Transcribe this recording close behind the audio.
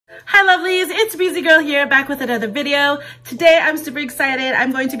lovelies, it's Breezy Girl here, back with another video. Today I'm super excited.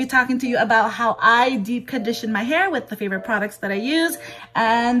 I'm going to be talking to you about how I deep condition my hair with the favorite products that I use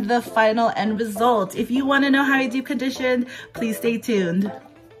and the final end result. If you want to know how I deep conditioned, please stay tuned.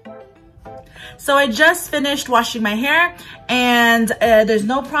 So I just finished washing my hair and there's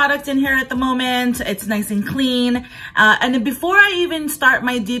no product in here at the moment. It's nice and clean. And then before I even start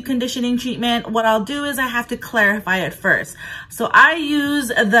my deep conditioning treatment, what I'll do is I have to clarify it first. So I use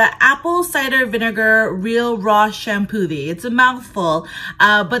the apple cider vinegar real raw shampoo. It's a mouthful,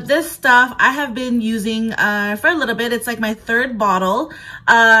 but this stuff I have been using for a little bit. It's like my third bottle.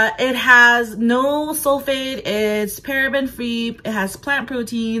 It has no sulfate. It's paraben free. It has plant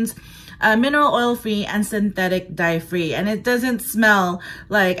proteins. Mineral oil free and synthetic dye free, and it doesn't smell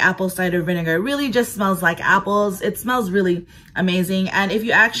like apple cider vinegar. It really just smells like apples. It smells really amazing, and if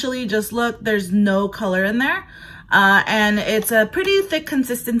you actually just look, there's no color in there. And it's a pretty thick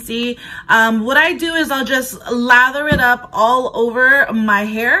consistency. What I do is I'll just lather it up all over my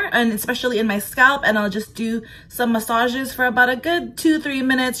hair and especially in my scalp, and I'll just do some massages for about a good 2-3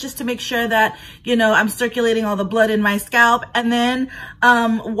 minutes just to make sure that, you know, I'm circulating all the blood in my scalp, and then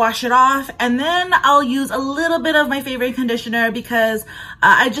wash it off. And then I'll use a little bit of my favorite conditioner because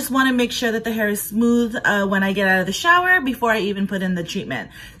I just want to make sure that the hair is smooth when I get out of the shower before I even put in the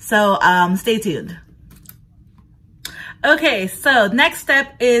treatment. So stay tuned. Okay, so next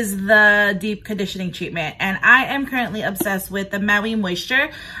step is the deep conditioning treatment, and I am currently obsessed with the Maui Moisture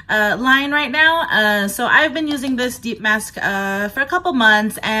line right now. So I've been using this deep mask for a couple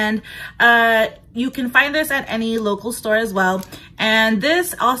months, and you can find this at any local store as well. And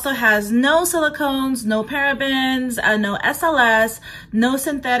this also has no silicones, no parabens, no SLS, no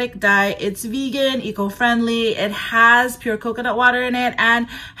synthetic dye. It's vegan, eco-friendly. It has pure coconut water in it and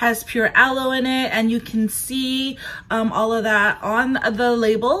has pure aloe in it. And you can see all of that on the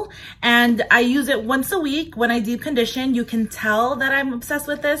label. And I use it once a week when I deep condition. You can tell that I'm obsessed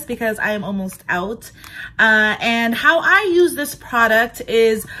with this because I am almost out. And how I use this product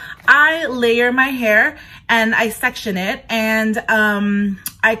is I layer my hair and I section it, and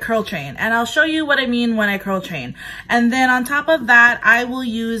I curl train, and I'll show you what I mean when I curl train. And then on top of that, I will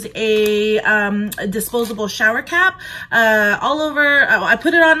use a disposable shower cap all over. I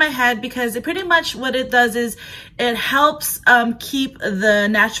put it on my head because it pretty much what it does is it helps keep the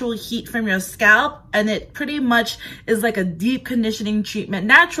natural heat from your scalp, and it pretty much is like a deep conditioning treatment,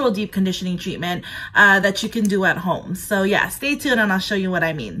 natural deep conditioning treatment that you can do at home. So yeah, stay tuned and I'll show you what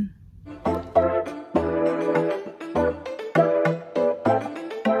I mean.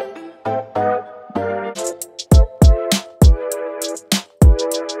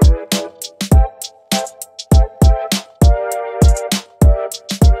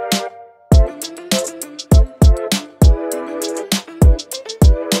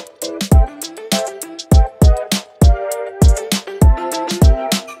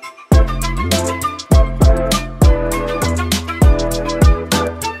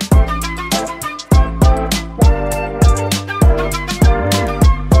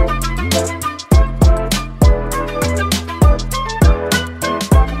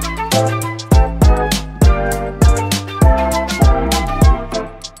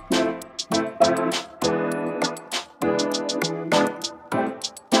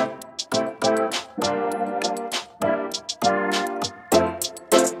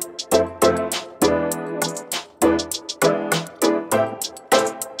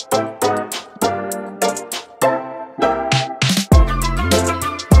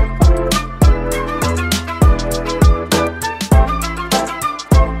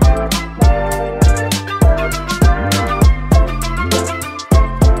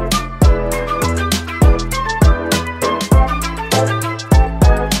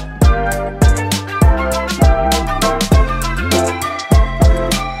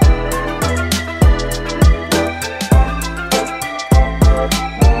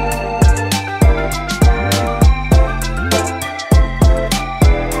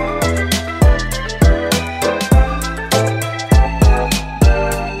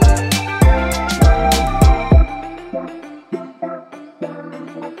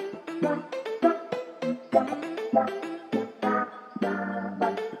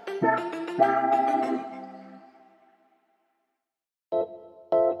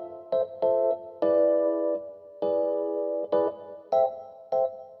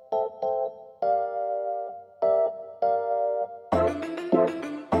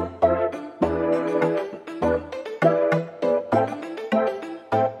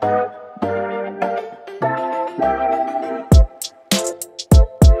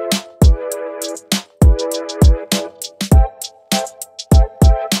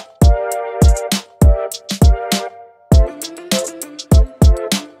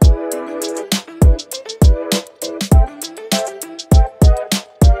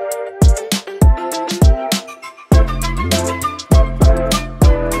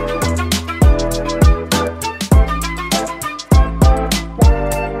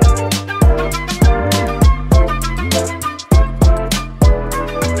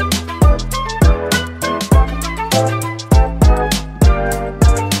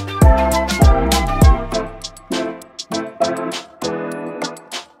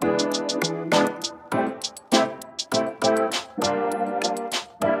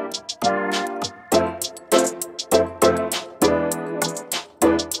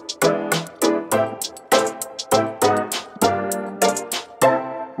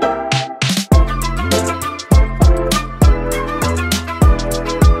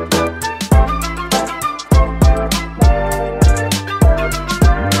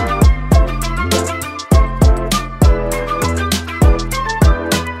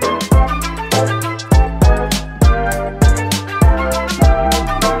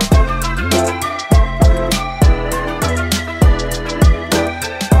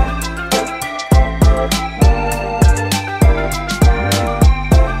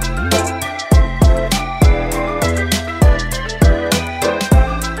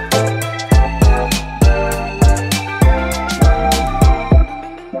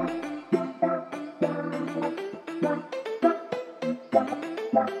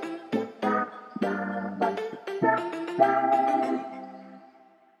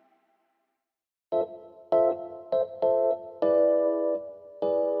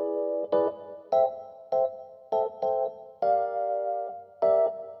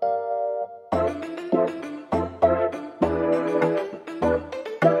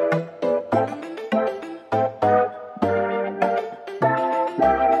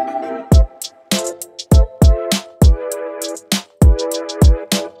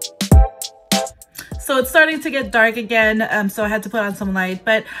 So it's starting to get dark again, so I had to put on some light.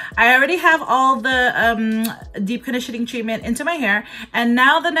 But I already have all the deep conditioning treatment into my hair. And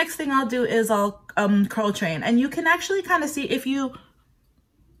now the next thing I'll do is I'll curl train. And you can actually kind of see, if you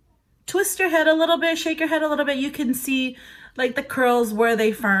twist your head a little bit, shake your head a little bit, you can see like the curls where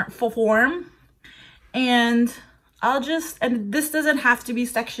they form. And and this doesn't have to be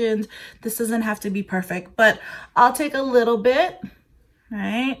sectioned, this doesn't have to be perfect, but I'll take a little bit,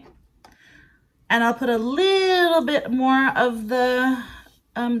 right? And I'll put a little bit more of the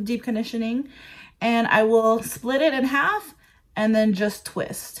deep conditioning, and I will split it in half and then just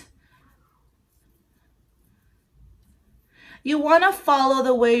twist. You want to follow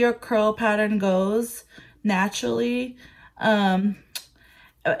the way your curl pattern goes naturally.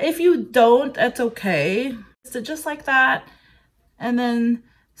 If you don't, that's okay. So just like that, and then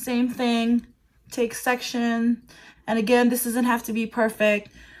same thing, take section. And again, this doesn't have to be perfect,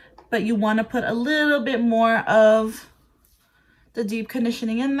 but you want to put a little bit more of the deep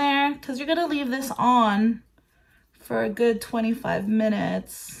conditioning in there, because you're going to leave this on for a good 25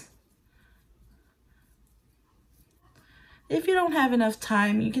 minutes. If you don't have enough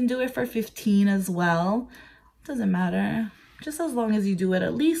time, you can do it for 15 as well. Doesn't matter, just as long as you do it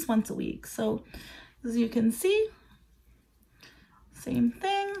at least once a week. So as you can see, same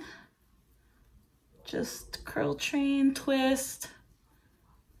thing, just curl train, twist.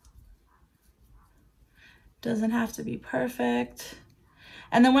 Doesn't have to be perfect.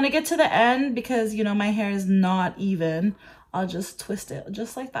 And then when I get to the end, because you know my hair is not even, I'll just twist it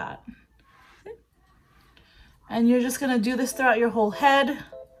just like that. And you're just gonna do this throughout your whole head.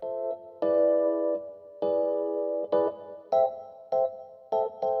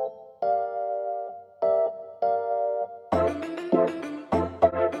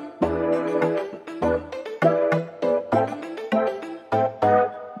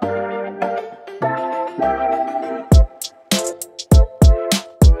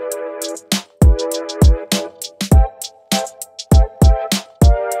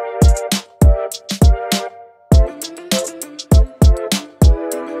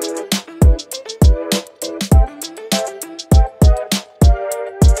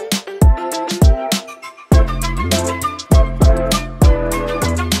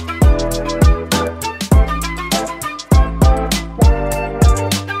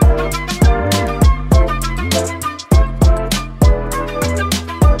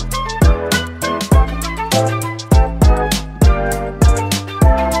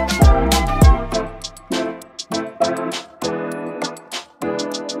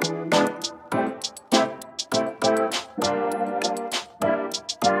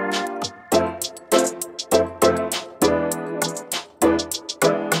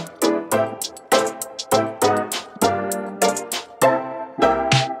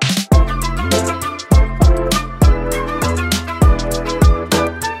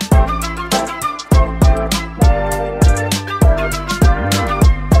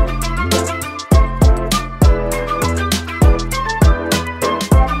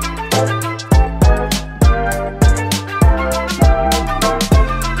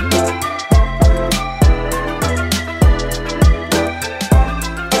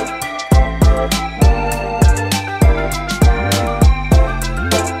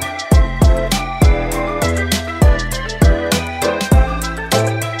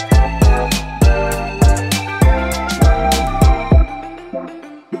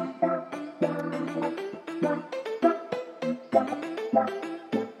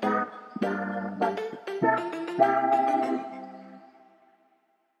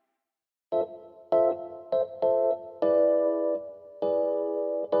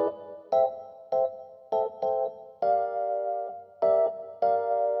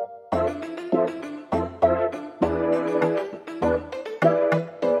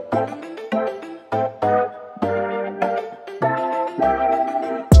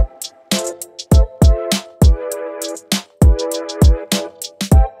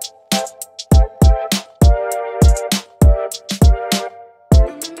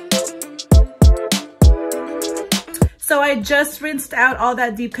 So I just rinsed out all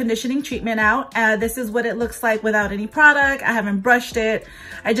that deep conditioning treatment out. This is what it looks like without any product. I haven't brushed it.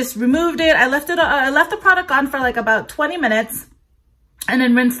 I just removed it. I left the product on for like about 20 minutes and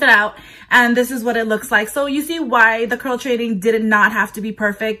then rinsed it out. And this is what it looks like. So you see why the curl training did not have to be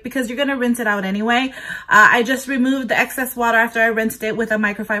perfect, because you're going to rinse it out anyway. I just removed the excess water after I rinsed it with a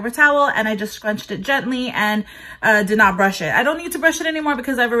microfiber towel, and I just scrunched it gently and did not brush it. I don't need to brush it anymore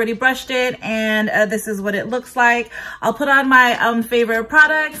because I've already brushed it, and this is what it looks like. I'll put on my favorite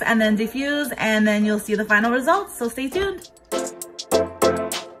products and then diffuse, and then you'll see the final results. So stay tuned.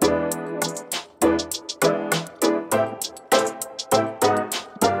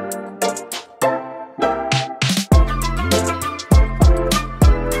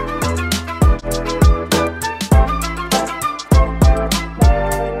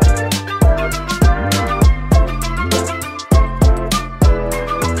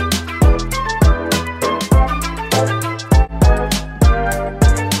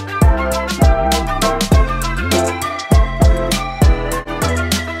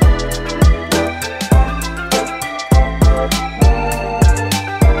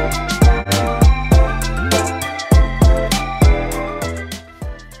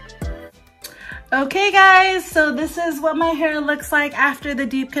 Okay guys, so this is what my hair looks like after the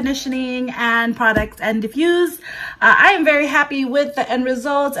deep conditioning and product and diffuse. I am very happy with the end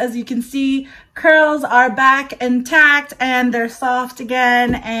results. As you can see, curls are back intact and they're soft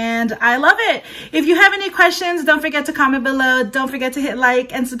again, and I love it. If you have any questions, don't forget to comment below. Don't forget to hit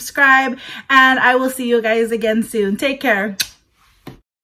like and subscribe, and I will see you guys again soon. Take care.